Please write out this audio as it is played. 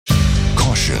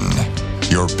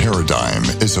Attention, your paradigm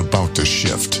is about to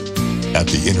shift at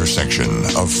the intersection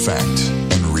of fact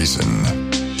and reason.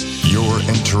 You're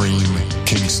entering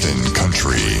Kingston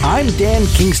Country. I'm Dan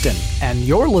Kingston, and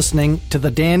you're listening to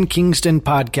the Dan Kingston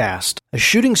Podcast. A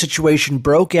shooting situation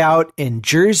broke out in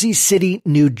Jersey City,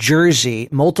 New Jersey.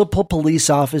 Multiple police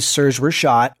officers were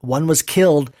shot. One was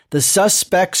killed. The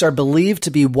suspects are believed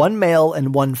to be one male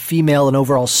and one female, and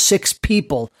overall 6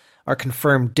 people are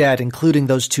confirmed dead, including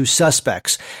those 2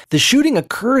 suspects. The shooting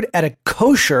occurred at a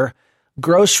kosher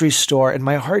grocery store, and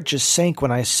my heart just sank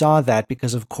when I saw that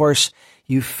because, of course,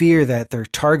 you fear that they're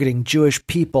targeting Jewish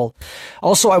people.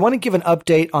 Also, I want to give an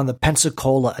update on the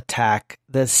Pensacola attack.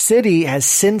 The city has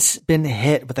since been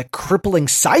hit with a crippling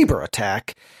cyber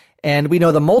attack, and we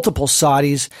know the multiple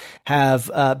Saudis have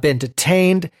been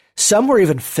detained. Some were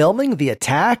even filming the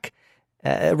attack.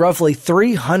 Roughly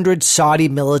 300 Saudi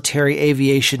military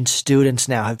aviation students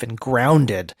now have been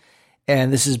grounded,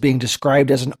 and this is being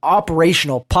described as an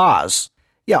operational pause.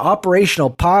 Yeah, operational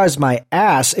pause, my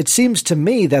ass. It seems to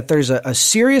me that there's a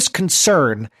serious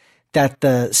concern that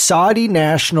the Saudi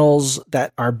nationals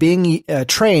that are being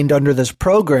trained under this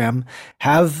program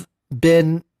have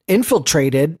been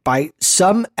infiltrated by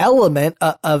some element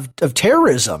of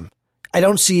terrorism. I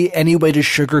don't see any way to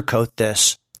sugarcoat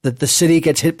this. That the city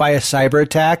gets hit by a cyber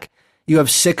attack. You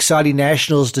have 6 Saudi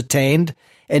nationals detained,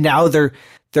 and now they're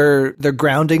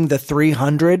grounding the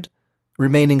 300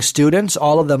 remaining students,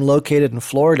 all of them located in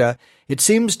Florida. It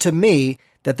seems to me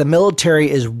that the military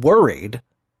is worried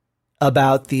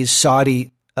about these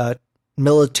Saudi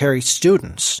military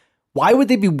students. Why would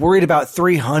they be worried about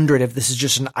 300 if this is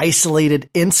just an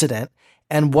isolated incident?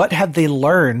 And what have they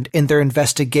learned in their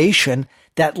investigation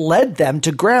that led them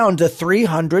to ground the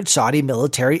 300 Saudi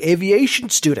military aviation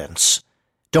students?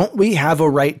 Don't we have a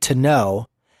right to know?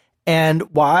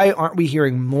 And why aren't we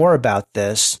hearing more about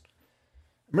this?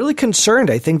 I'm really concerned.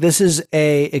 I think this is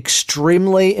a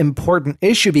extremely important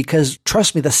issue because,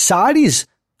 trust me, the Saudis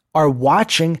are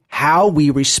watching how we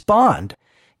respond,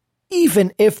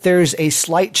 even if there's a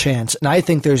slight chance, and I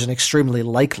think there's an extremely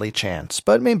likely chance,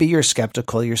 but maybe you're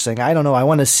skeptical. You're saying, I don't know, I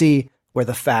want to see where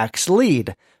the facts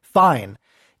lead. Fine.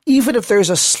 Even if there's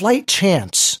a slight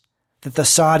chance that the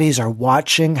Saudis are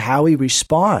watching how we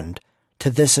respond to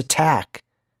this attack,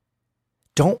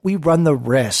 don't we run the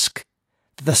risk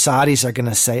the Saudis are going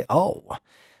to say, oh,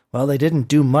 well, they didn't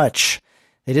do much.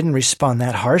 They didn't respond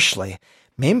that harshly.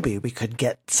 Maybe we could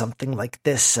get something like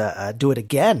this, do it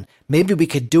again. Maybe we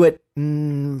could do it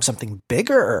something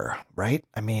bigger, right?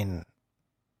 I mean,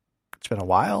 it's been a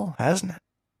while, hasn't it?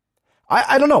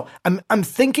 I don't know. I'm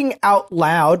thinking out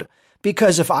loud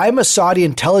because if I'm a Saudi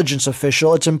intelligence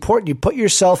official, it's important you put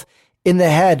yourself in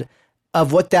the head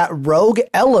of what that rogue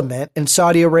element in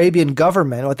Saudi Arabian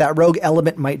government, what that rogue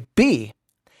element might be.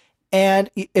 And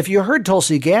if you heard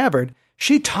Tulsi Gabbard,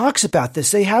 she talks about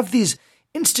this. They have these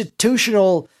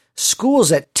institutional schools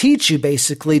that teach you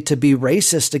basically to be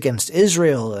racist against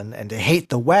Israel and to hate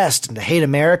the West and to hate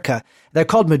America. They're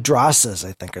called madrasas,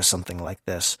 I think, or something like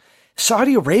this.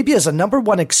 Saudi Arabia is a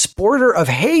 #1 exporter of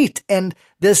hate and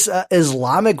this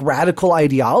Islamic radical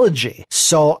ideology.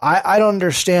 So I don't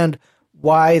understand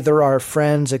why there are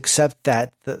friends except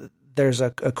that there's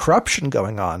a corruption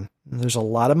going on. There's a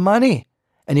lot of money.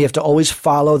 And you have to always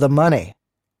follow the money.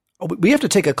 We have to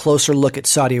take a closer look at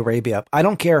Saudi Arabia. I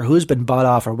don't care who's been bought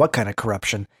off or what kind of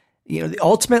corruption. You know,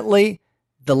 ultimately,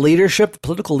 the leadership, the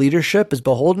political leadership is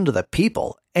beholden to the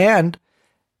people. And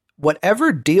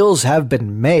whatever deals have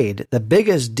been made, the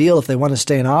biggest deal if they want to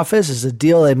stay in office is the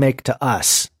deal they make to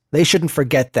us. They shouldn't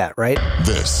forget that, right?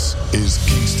 This is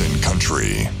Kingston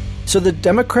Country. So the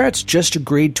Democrats just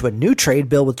agreed to a new trade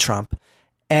bill with Trump.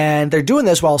 And they're doing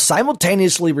this while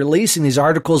simultaneously releasing these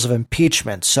articles of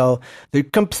impeachment. So they're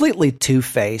completely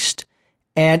two-faced.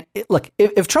 And look,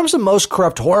 if Trump's the most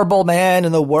corrupt, horrible man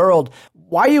in the world,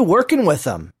 why are you working with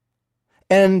him?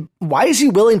 And why is he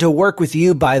willing to work with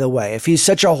you, by the way, if he's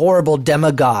such a horrible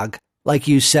demagogue, like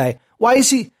you say? Why is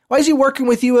he working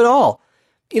with you at all?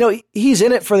 You know, he's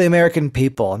in it for the American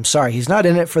people. I'm sorry. He's not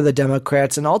in it for the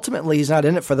Democrats. And ultimately, he's not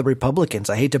in it for the Republicans.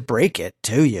 I hate to break it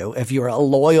to you. If you're a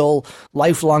loyal,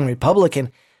 lifelong Republican,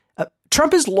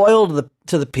 Trump is loyal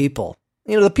to the people.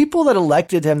 You know, the people that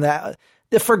elected him,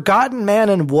 the forgotten man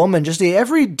and woman, just the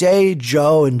everyday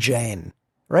Joe and Jane,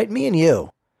 right? Me and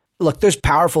you. Look, there's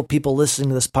powerful people listening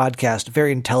to this podcast,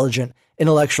 very intelligent,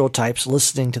 intellectual types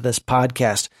listening to this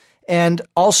podcast. And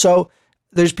also,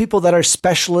 there's people that are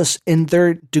specialists in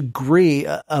their degree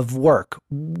of work.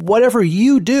 Whatever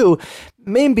you do,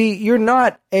 maybe you're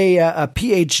not a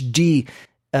PhD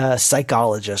a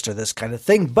psychologist or this kind of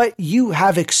thing, but you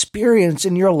have experience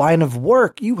in your line of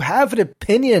work. You have an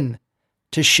opinion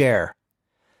to share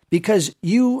because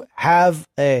you have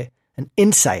an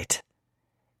insight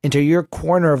into your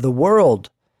corner of the world,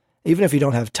 even if you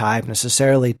don't have time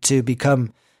necessarily to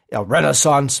become a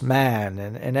Renaissance man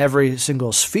in every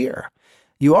single sphere.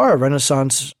 You are a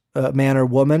Renaissance man or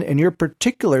woman in your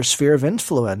particular sphere of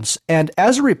influence. And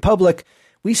as a republic,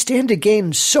 we stand to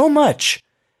gain so much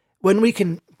when we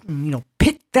can,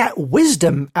 pit that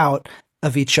wisdom out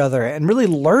of each other and really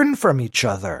learn from each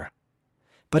other.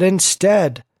 But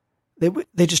instead,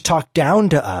 they just talk down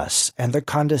to us, and they're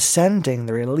condescending,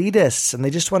 they're elitists, and they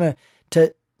just want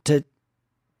to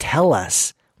tell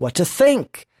us what to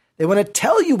think. They want to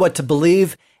tell you what to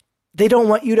believe. They don't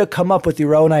want you to come up with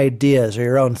your own ideas or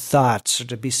your own thoughts or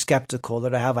to be skeptical or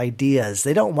to have ideas.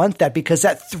 They don't want that because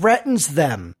that threatens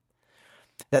them.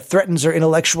 That threatens their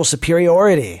intellectual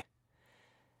superiority.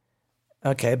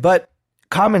 Okay, but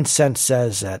common sense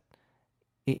says that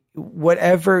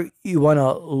whatever you want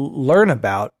to learn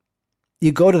about,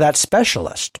 you go to that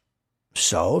specialist.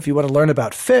 So if you want to learn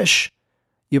about fish,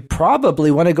 you probably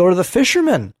want to go to the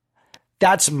fisherman.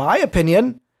 That's my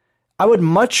opinion. I would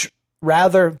much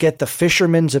rather get the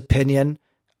fisherman's opinion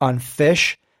on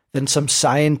fish than some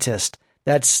scientist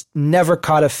that's never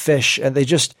caught a fish and they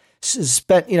just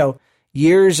spent,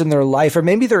 years in their life, or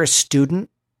maybe they're a student,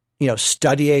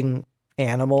 studying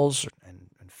animals and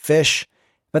fish,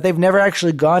 but they've never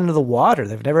actually gone to the water.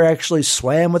 They've never actually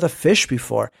swam with a fish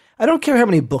before. I don't care how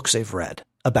many books they've read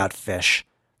about fish.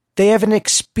 They haven't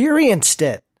experienced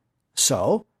it.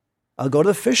 So I'll go to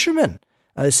the fisherman.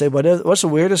 I say, what's the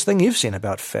weirdest thing you've seen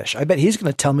about fish? I bet he's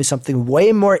going to tell me something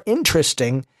way more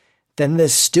interesting than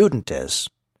this student is.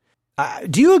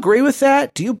 Do you agree with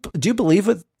that? Do you believe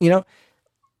it?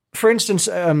 For instance,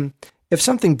 if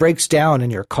something breaks down in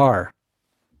your car,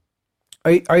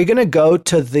 are you going to go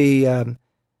to the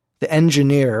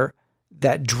engineer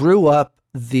that drew up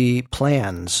the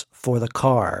plans for the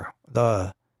car,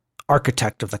 the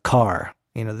architect of the car,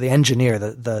 the engineer,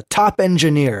 the top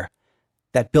engineer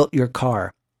that built your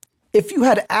car? If you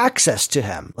had access to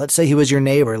him, let's say he was your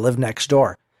neighbor, lived next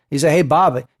door, you say, hey,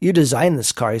 Bob, you designed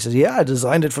this car. He says, yeah, I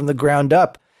designed it from the ground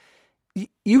up.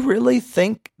 You really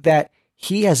think that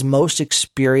he has most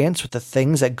experience with the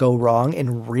things that go wrong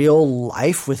in real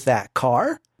life with that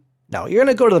car? No, you're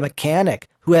going to go to the mechanic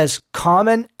who has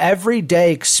common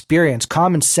everyday experience,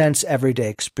 common sense everyday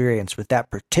experience with that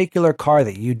particular car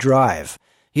that you drive.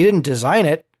 He didn't design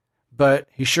it, but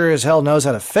he sure as hell knows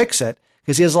how to fix it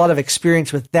because he has a lot of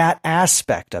experience with that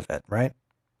aspect of it, right?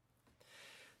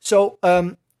 So,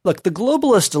 look, the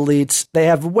globalist elites, they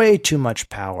have way too much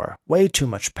power.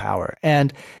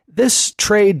 And this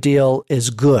trade deal is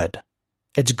good.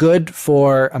 It's good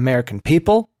for American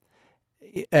people.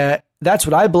 That's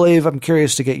what I believe. I'm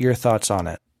curious to get your thoughts on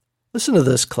it. Listen to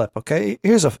this clip, okay?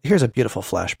 Here's a beautiful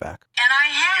flashback. And I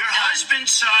have your husband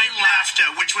signed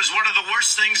NAFTA, which was one of the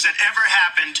worst things that ever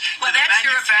happened to the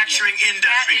manufacturing industry.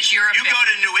 That is your opinion. You go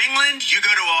to New England, you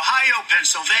go to Ohio,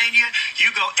 Pennsylvania,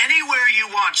 you go anywhere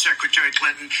you want, Secretary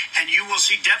Clinton, and you will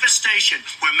see devastation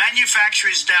where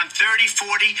manufacturing is down 30,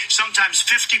 40, sometimes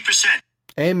 50%.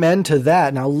 Amen to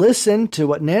that. Now listen to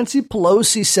what Nancy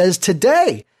Pelosi says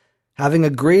today, having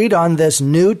agreed on this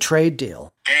new trade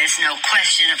deal. There is no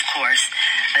question, of course,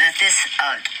 that this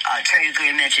trade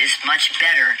agreement is much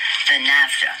better than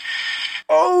NAFTA.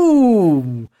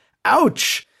 Oh,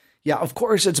 ouch. Yeah, of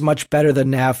course it's much better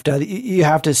than NAFTA. You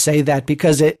have to say that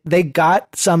because they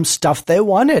got some stuff they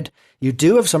wanted. You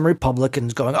do have some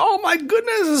Republicans going, oh my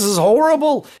goodness, this is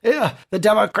horrible. Yeah, the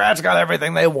Democrats got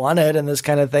everything they wanted and this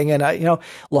kind of thing. And,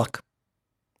 look,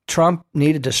 Trump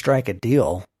needed to strike a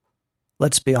deal.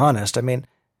 Let's be honest. I mean,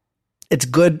 it's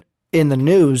good in the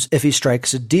news if he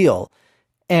strikes a deal.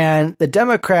 And the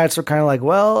Democrats are kind of like,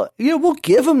 well, we'll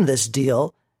give him this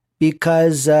deal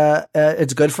because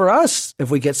it's good for us if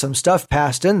we get some stuff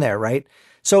passed in there, right?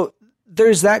 So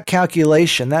there's that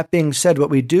calculation. That being said,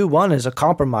 what we do want is a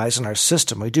compromise in our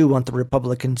system. We do want the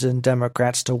Republicans and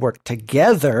Democrats to work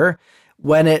together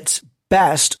when it's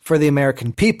best for the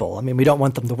American people. I mean, we don't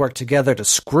want them to work together to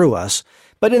screw us.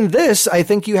 But in this, I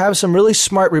think you have some really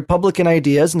smart Republican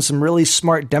ideas and some really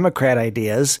smart Democrat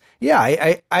ideas. Yeah,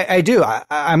 I do.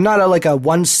 I'm not a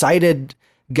one-sided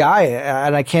guy,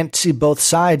 and I can't see both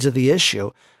sides of the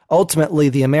issue. Ultimately,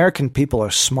 the American people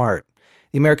are smart.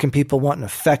 The American people want an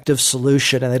effective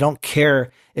solution, and they don't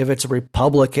care if it's a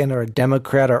Republican or a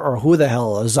Democrat or who the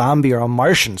hell, a zombie or a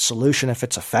Martian solution if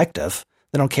it's effective.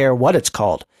 They don't care what it's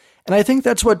called. And I think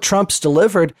that's what Trump's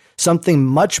delivered, something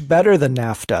much better than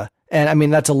NAFTA. And I mean,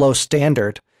 that's a low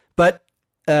standard, but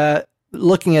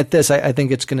looking at this, I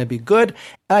think it's going to be good.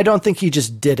 I don't think he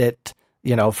just did it,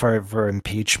 for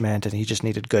impeachment and he just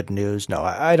needed good news. No,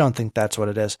 I don't think that's what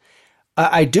it is.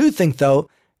 I do think, though,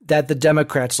 that the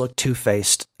Democrats look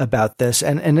two-faced about this.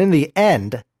 And in the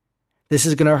end, this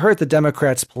is going to hurt the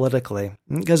Democrats politically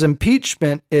because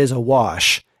impeachment is a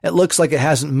wash. It looks like it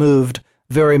hasn't moved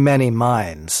very many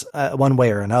minds one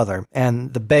way or another.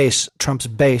 And the base, Trump's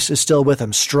base, is still with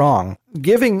him strong.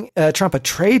 Giving Trump a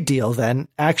trade deal then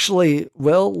actually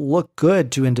will look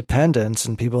good to independents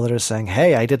and people that are saying,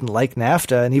 hey, I didn't like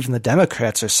NAFTA. And even the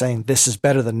Democrats are saying this is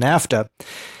better than NAFTA.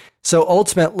 So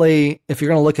ultimately, if you're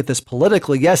going to look at this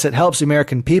politically, yes, it helps the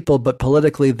American people, but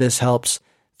politically this helps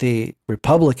the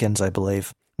Republicans, I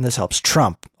believe. And this helps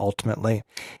Trump ultimately.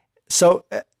 So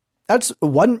that's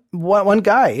one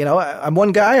guy, I'm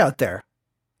one guy out there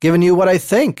giving you what I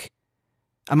think.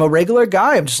 I'm a regular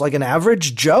guy. I'm just like an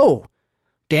average Joe,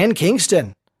 Dan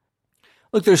Kingston.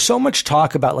 Look, there's so much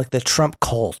talk about like the Trump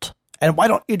cult. And why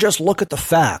don't you just look at the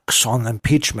facts on the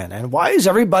impeachment? And why is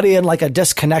everybody in like a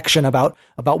disconnection about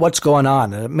what's going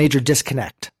on? A major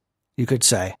disconnect, you could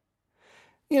say.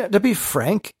 To be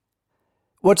frank,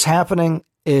 what's happening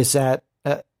is that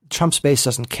Trump's base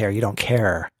doesn't care. You don't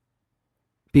care.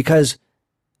 Because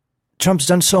Trump's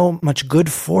done so much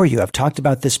good for you. I've talked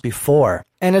about this before.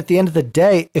 And at the end of the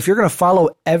day, if you're going to follow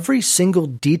every single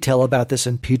detail about this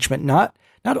impeachment, not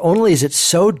only is it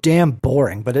so damn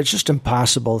boring, but it's just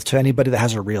impossible to anybody that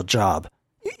has a real job.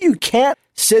 You can't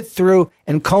sit through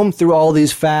and comb through all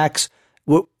these facts.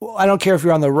 I don't care if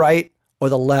you're on the right or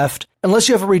the left. Unless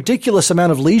you have a ridiculous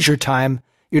amount of leisure time,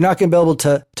 you're not going to be able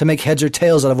to make heads or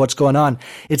tails out of what's going on.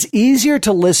 It's easier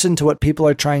to listen to what people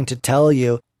are trying to tell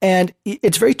you, and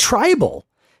it's very tribal.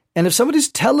 And if somebody's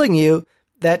telling you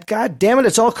that, God damn it,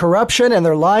 it's all corruption, and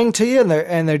they're lying to you,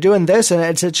 and they're doing this, and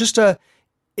it's just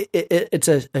it's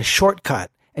a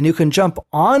shortcut, and you can jump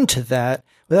onto that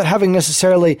without having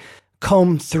necessarily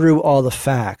comb through all the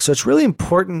facts. So it's really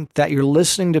important that you're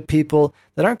listening to people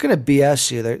that aren't going to BS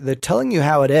you. They're telling you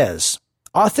how it is.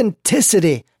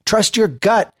 Authenticity. Trust your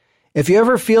gut. If you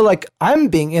ever feel like I'm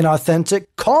being inauthentic,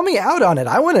 call me out on it.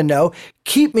 I want to know.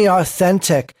 Keep me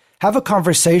authentic. Have a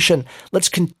conversation. Let's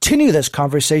continue this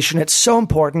conversation. It's so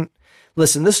important.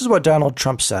 Listen, this is what Donald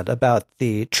Trump said about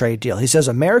the trade deal. He says,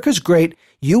 America's great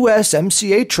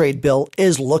USMCA trade bill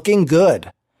is looking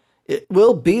good. It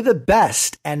will be the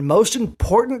best and most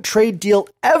important trade deal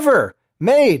ever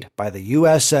made by the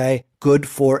USA. Good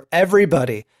for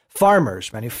everybody.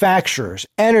 Farmers, manufacturers,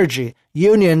 energy,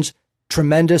 unions,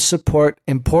 tremendous support.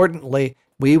 Importantly,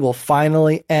 we will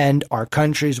finally end our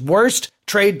country's worst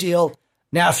trade deal,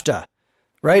 NAFTA,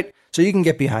 right? So you can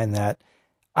get behind that.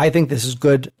 I think this is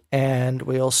good, and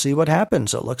we'll see what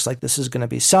happens. It looks like this is going to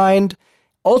be signed.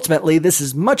 Ultimately, this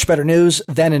is much better news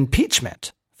than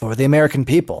impeachment for the American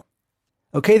people.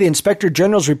 Okay, the Inspector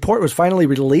General's report was finally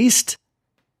released.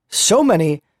 So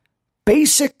many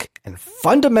basic and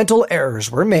fundamental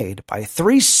errors were made by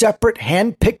 3 separate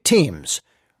hand-picked teams,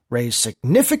 raised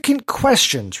significant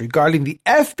questions regarding the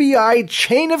FBI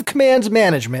chain of commands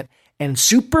management and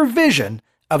supervision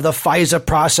of the FISA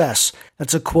process.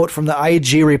 That's a quote from the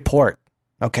IG report.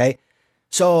 Okay,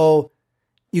 so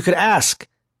you could ask,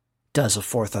 does the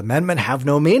Fourth Amendment have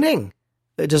no meaning?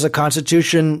 Does the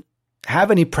Constitution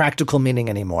have any practical meaning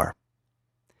anymore?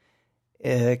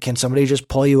 Can somebody just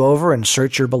pull you over and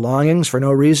search your belongings for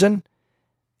no reason?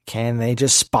 Can they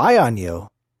just spy on you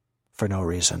for no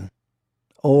reason?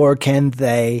 Or can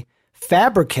they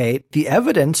fabricate the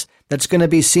evidence that's going to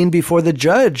be seen before the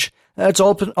judge? That's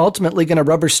ultimately going to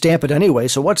rubber stamp it anyway,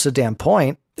 so what's the damn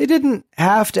point? They didn't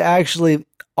have to actually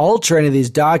alter any of these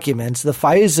documents. The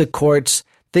FISA courts,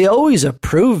 they always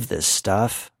approve this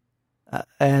stuff.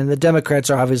 And the Democrats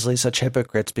are obviously such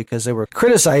hypocrites because they were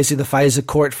criticizing the FISA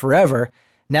court forever.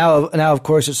 Now, of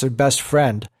course, it's their best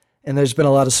friend. And there's been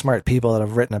a lot of smart people that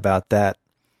have written about that.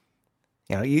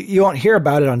 You won't hear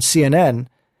about it on CNN.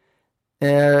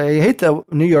 I hate the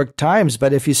New York Times,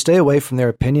 but if you stay away from their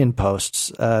opinion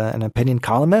posts and opinion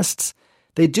columnists,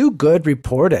 they do good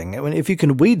reporting. If you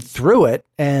can weed through it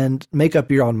and make up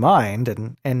your own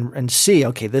mind and see,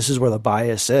 okay, this is where the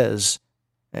bias is.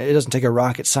 It doesn't take a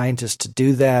rocket scientist to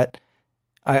do that.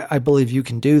 I believe you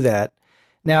can do that.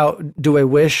 Now, do I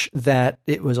wish that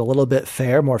it was a little bit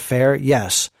more fair?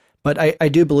 Yes. But I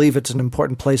do believe it's an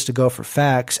important place to go for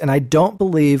facts. And I don't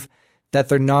believe that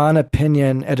their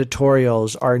non-opinion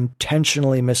editorials are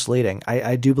intentionally misleading.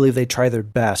 I do believe they try their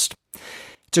best.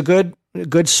 It's a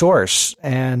good source,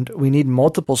 and we need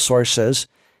multiple sources.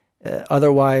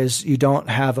 Otherwise, you don't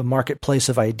have a marketplace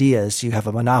of ideas. You have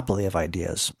a monopoly of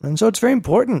ideas. And so it's very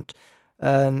important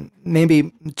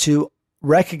maybe to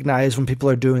recognize when people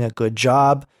are doing a good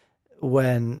job,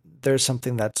 when there's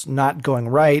something that's not going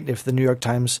right. If the New York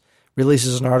Times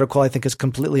releases an article I think is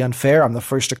completely unfair, I'm the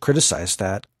first to criticize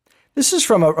that. This is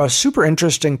from a super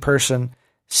interesting person,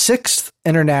 6th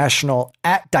International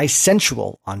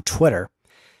 @Dissensual on Twitter.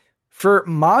 For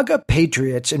MAGA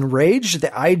patriots enraged at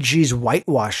the IG's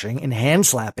whitewashing and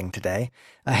hand-slapping today,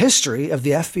 a history of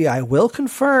the FBI will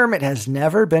confirm it has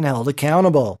never been held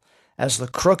accountable as the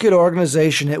crooked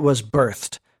organization it was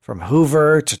birthed, from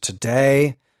Hoover to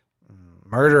today,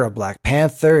 murder of Black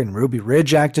Panther and Ruby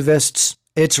Ridge activists.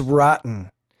 It's rotten.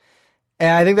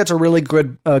 And I think that's a really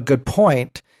good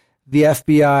point. The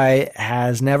FBI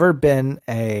has never been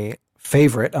a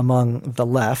favorite among the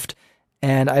left.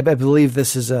 And I believe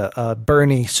this is a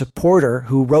Bernie supporter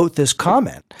who wrote this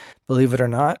comment. Believe it or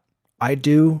not, I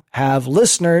do have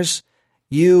listeners.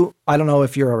 I don't know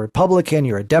if you're a Republican,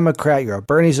 you're a Democrat, you're a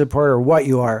Bernie supporter, or what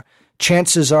you are.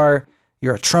 Chances are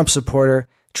you're a Trump supporter.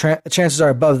 Chances are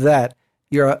above that,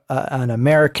 you're an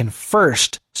American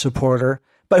First supporter.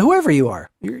 But whoever you are,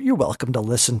 you're welcome to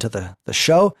listen to the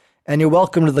show, and you're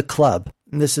welcome to the club.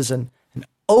 And this is an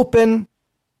open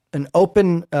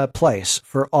place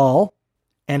for all,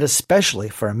 and especially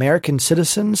for American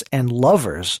citizens and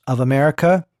lovers of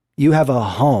America. You have a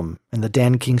home in the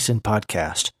Dan Kingston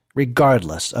podcast,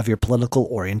 regardless of your political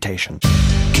orientation.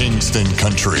 Kingston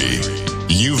Country.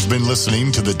 You've been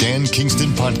listening to the Dan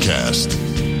Kingston podcast.